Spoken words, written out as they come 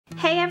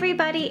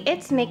everybody,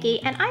 it's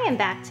Mickey and I am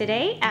back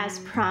today as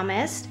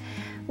promised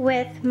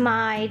with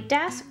my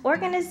desk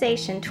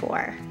organization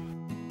tour.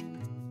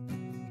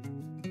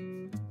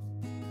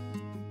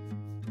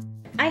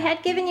 I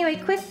had given you a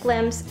quick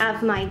glimpse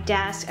of my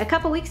desk a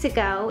couple weeks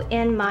ago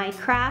in my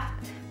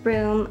craft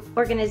room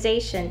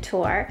organization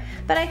tour,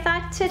 but I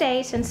thought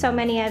today, since so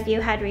many of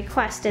you had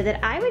requested,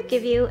 that I would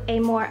give you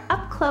a more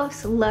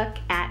up-close look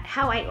at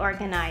how I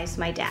organize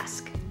my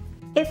desk.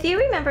 If you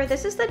remember,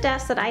 this is the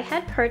desk that I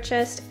had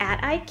purchased at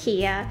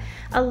IKEA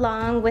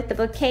along with the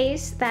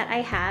bookcase that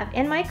I have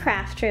in my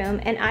craft room,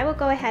 and I will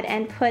go ahead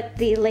and put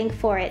the link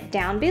for it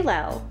down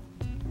below.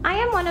 I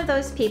am one of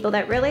those people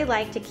that really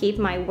like to keep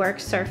my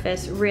work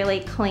surface really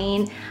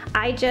clean.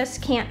 I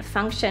just can't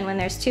function when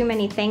there's too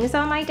many things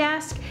on my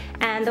desk,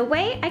 and the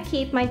way I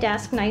keep my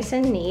desk nice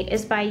and neat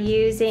is by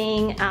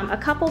using a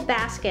couple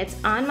baskets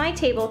on my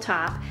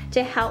tabletop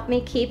to help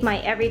me keep my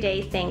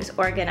everyday things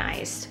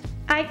organized.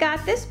 I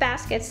got this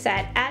basket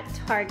set at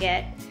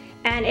Target,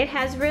 and it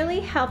has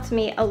really helped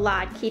me a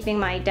lot keeping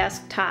my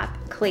desktop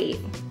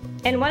clean.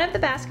 In one of the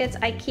baskets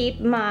I keep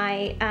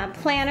my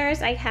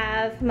planners. I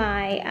have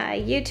my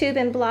YouTube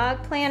and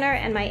blog planner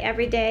and my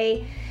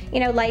everyday,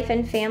 life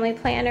and family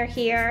planner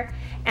here.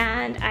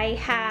 And I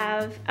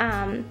have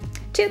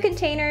 2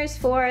 containers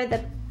for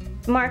the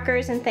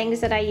markers and things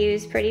that I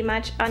use pretty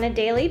much on a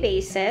daily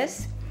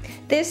basis.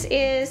 This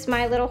is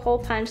my little hole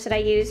punch that I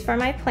use for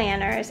my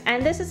planners,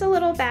 and this is a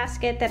little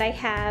basket that I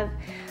have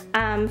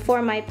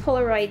for my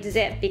Polaroid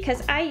zip,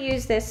 because I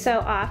use this so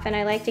often.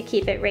 I like to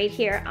keep it right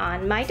here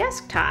on my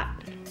desktop.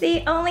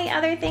 The only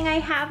other thing I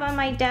have on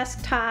my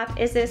desktop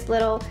is this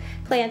little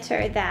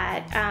planter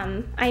that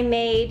I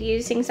made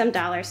using some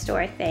dollar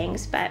store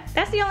things, but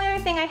that's the only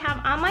other thing I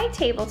have on my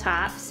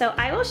tabletop, so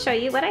I will show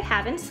you what I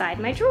have inside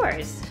my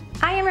drawers.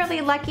 I am really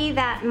lucky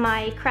that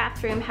my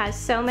craft room has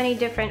so many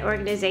different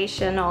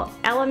organizational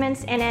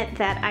elements in it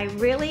that I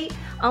really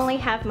only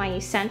have my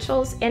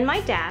essentials in my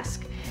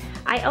desk.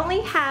 I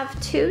only have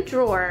 2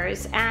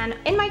 drawers, and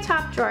in my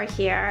top drawer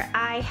here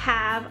I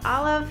have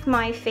all of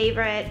my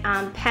favorite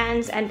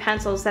pens and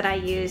pencils that I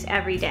use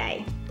every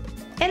day.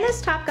 In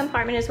this top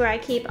compartment is where I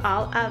keep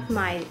all of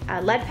my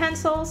lead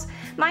pencils.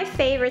 My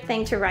favorite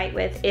thing to write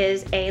with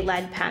is a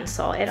lead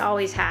pencil. It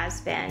always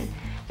has been.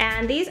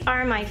 And these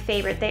are my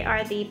favorite. They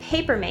are the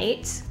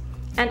Papermates,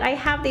 and I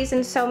have these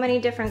in so many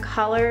different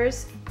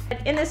colors.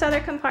 In this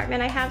other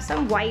compartment I have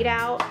some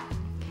whiteout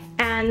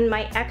and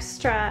my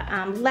extra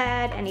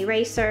lead and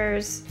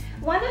erasers.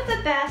 One of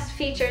the best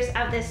features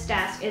of this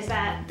desk is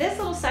that this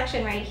little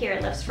section right here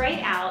lifts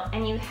right out,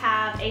 and you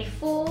have a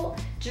full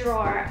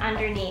drawer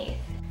underneath.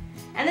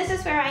 And this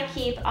is where I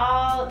keep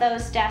all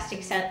those desk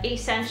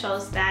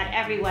essentials that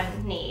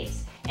everyone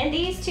needs. In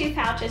these 2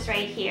 pouches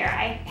right here,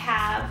 I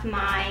have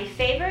my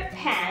favorite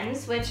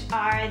pens, which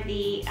are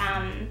the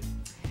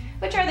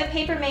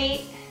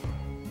Papermate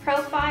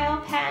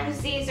profile pens.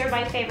 These are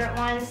my favorite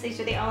ones. These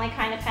are the only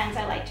kind of pens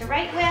I like to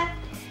write with.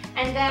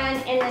 And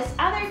then in this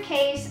other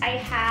case, I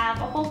have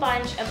a whole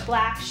bunch of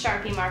black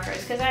Sharpie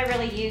markers, because I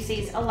really use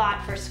these a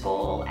lot for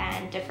school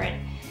and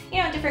different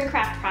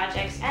craft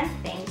projects and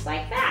things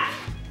like that.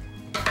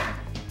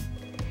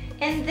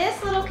 In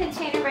this little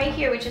container right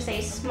here, which is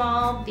a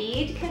small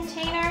bead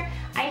container,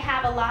 I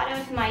have a lot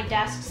of my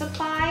desk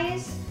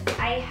supplies.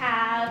 I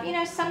have,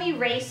 some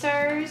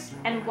erasers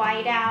and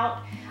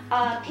whiteout,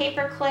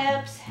 paper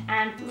clips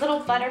and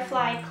little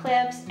butterfly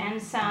clips,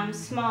 and some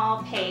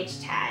small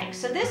page tags.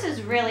 So this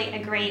is really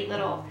a great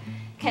little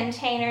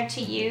container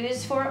to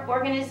use for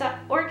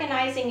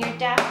organizing your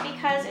desk,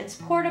 because it's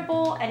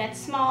portable and it's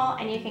small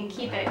and you can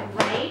keep it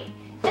right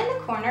in the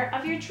corner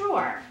of your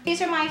drawer. These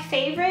are my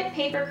favorite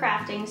paper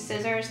crafting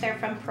scissors. They're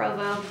from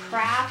Provo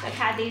Craft. I've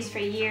had these for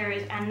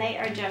years, and they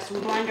are just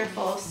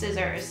wonderful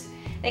scissors.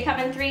 They come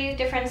in 3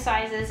 different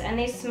sizes, and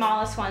these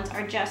smallest ones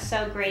are just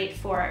so great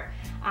for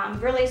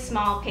really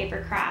small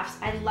paper crafts.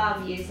 I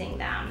love using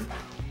them.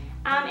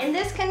 In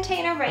this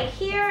container right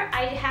here,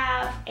 I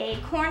have a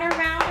corner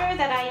rounder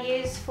that I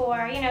use for,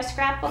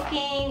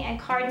 scrapbooking and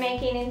card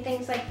making and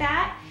things like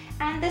that.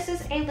 And this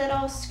is a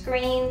little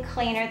screen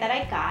cleaner that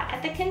I got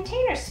at the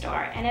Container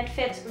Store, and it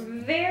fits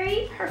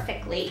very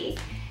perfectly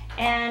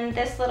in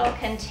this little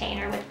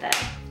container with the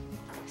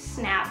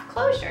snap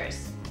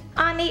closures.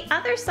 On the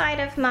other side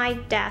of my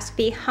desk,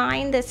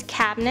 behind this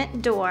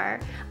cabinet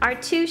door, are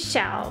 2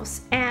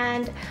 shelves,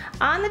 and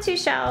on the 2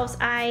 shelves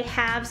I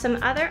have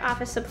some other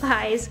office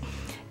supplies.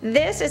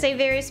 This is a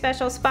very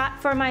special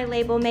spot for my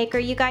label maker.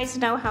 You guys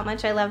know how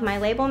much I love my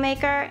label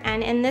maker,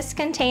 and in this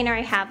container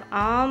I have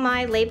all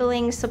my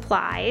labeling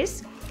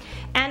supplies.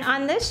 And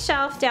on this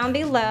shelf down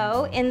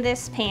below in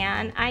this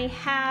pan, I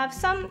have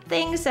some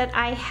things that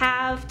I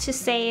have to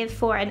save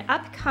for an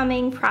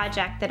upcoming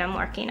project that I'm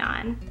working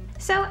on.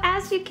 So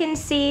as you can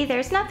see,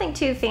 there's nothing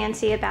too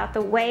fancy about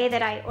the way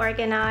that I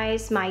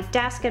organize my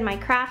desk and my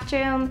craft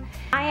room.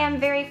 I am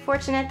very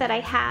fortunate that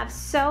I have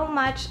so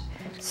much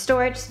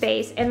storage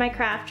space in my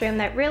craft room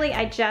that really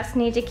I just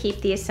need to keep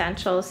the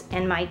essentials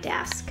in my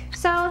desk.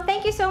 So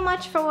thank you so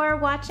much for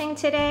watching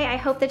today. I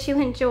hope that you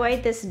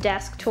enjoyed this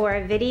desk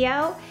tour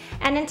video.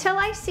 And until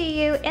I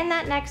see you in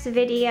that next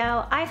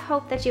video, I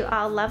hope that you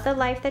all love the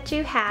life that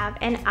you have,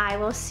 and I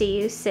will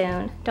see you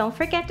soon. Don't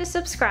forget to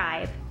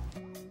subscribe.